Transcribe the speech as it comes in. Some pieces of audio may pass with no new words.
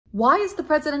Why is the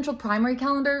presidential primary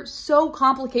calendar so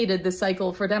complicated this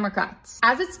cycle for Democrats?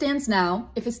 As it stands now,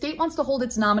 if a state wants to hold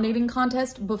its nominating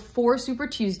contest before Super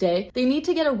Tuesday, they need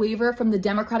to get a waiver from the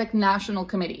Democratic National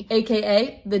Committee,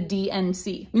 aka the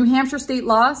DNC. New Hampshire state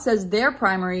law says their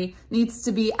primary needs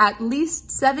to be at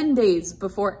least 7 days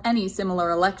before any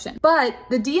similar election. But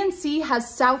the DNC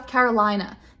has South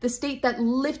Carolina, the state that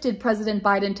lifted President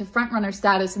Biden to frontrunner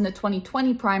status in the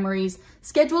 2020 primaries,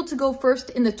 scheduled to go first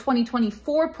in the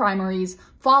 2024 primaries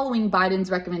following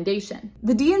Biden's recommendation.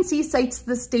 The DNC cites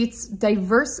the state's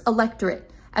diverse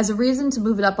electorate as a reason to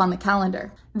move it up on the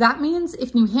calendar. That means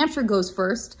if New Hampshire goes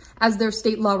first, as their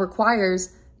state law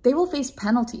requires, they will face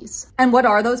penalties. And what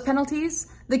are those penalties?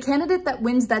 The candidate that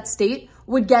wins that state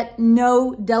would get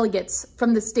no delegates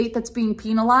from the state that's being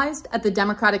penalized at the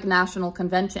Democratic National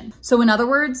Convention. So in other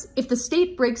words, if the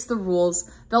state breaks the rules,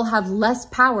 they'll have less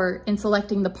power in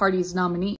selecting the party's nominee.